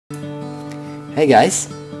Hey guys,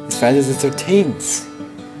 it's Friday the 13th.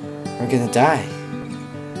 We're gonna die.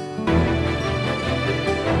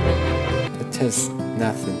 It has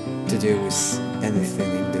nothing to do with anything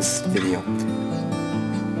in this video.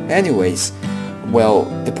 Anyways, well,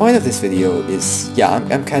 the point of this video is, yeah,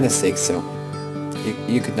 I'm kinda sick, so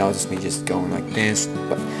you could notice me just going like this,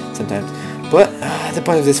 but sometimes. But the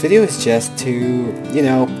point of this video is just to, you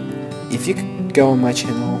know, if you could go on my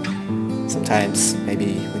channel sometimes,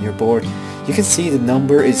 maybe when you're bored, you can see the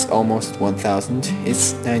number is almost 1000.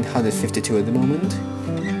 It's 952 at the moment.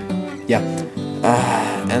 Yeah,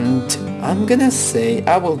 and I'm gonna say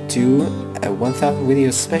I will do a 1000 video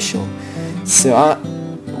special. So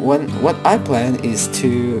what I plan is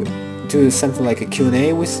to do something like a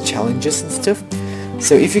Q&A with challenges and stuff.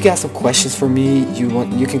 So if you got some questions for me,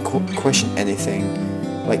 you can question anything,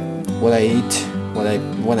 like what I eat,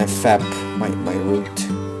 when I fap my route.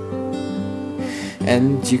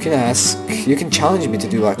 And you can challenge me to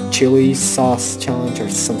do like chili sauce challenge or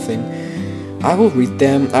something. I will read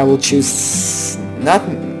them. I will choose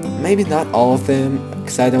maybe not all of them,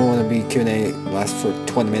 because I don't want to be Q&A last for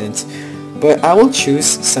 20 minutes. But I will choose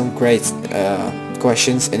some great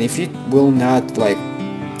questions, and if you will not like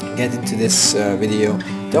get into this video,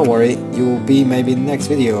 don't worry, you will be maybe in the next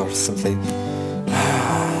video or something.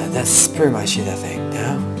 That's pretty much it, I think.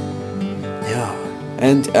 No.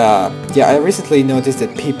 And yeah, I recently noticed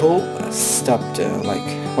that people stopped like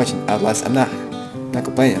watching Outlast. I'm not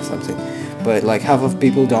complaining or something, but like half of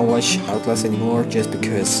people don't watch Outlast anymore just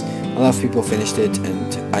because a lot of people finished it,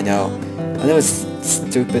 and I know it's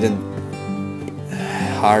stupid and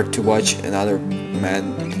hard to watch another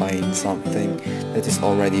man playing something that has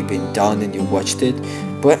already been done and you watched it,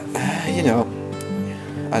 but you know,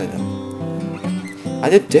 I don't know. I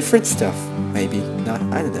did different stuff, maybe not.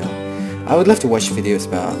 I don't know. I would love to watch videos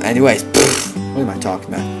about. Anyways, what am I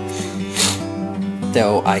talking about?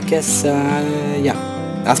 So I guess yeah,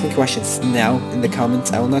 ask me questions now in the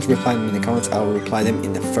comments. I will not reply them in the comments. I will reply them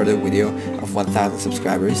in a further video of 1000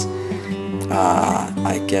 subscribers.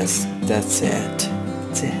 I guess that's it.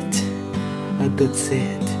 That's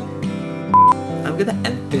it. I'm gonna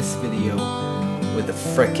end this video with a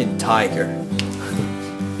freaking tiger.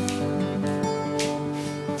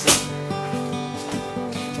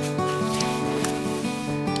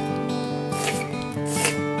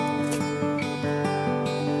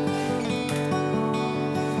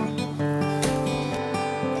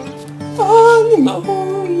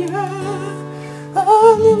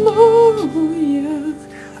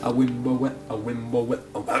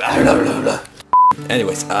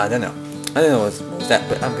 Anyways, I don't know what was that,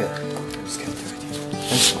 but I'm just gonna do it. I'm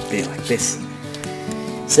just gonna be like this.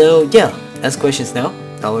 So yeah, ask questions now.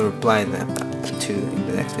 I will reply them to in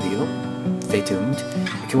the next video. Stay tuned.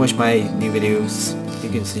 You can watch my new videos. You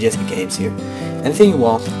can suggest me games here, anything you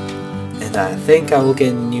want. And I think I will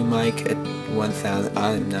get a new mic at 1000.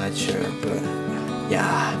 I'm not sure, but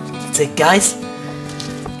yeah, that's it, guys.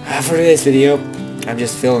 For today's video, I'm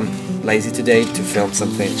just feeling lazy today to film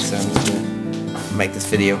something, so I'm gonna make this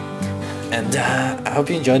video. And I hope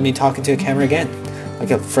you enjoyed me talking to a camera again,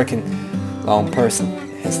 like a freaking long person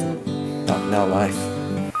has no life.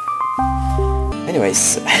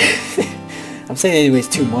 Anyways, I'm saying anyways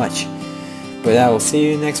too much, but I will see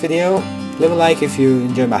you in the next video. Leave a like if you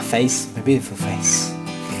enjoy my face, my beautiful face.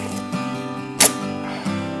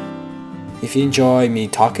 If you enjoy me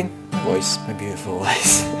talking, my voice, my beautiful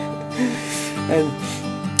voice. And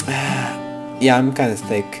yeah, I'm kind of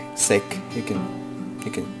sick. You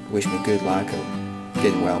can wish me good luck or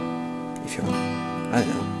get well if you want. I don't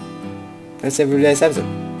know. That's every day's episode.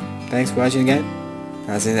 Thanks for watching again.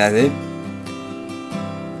 I think that's it.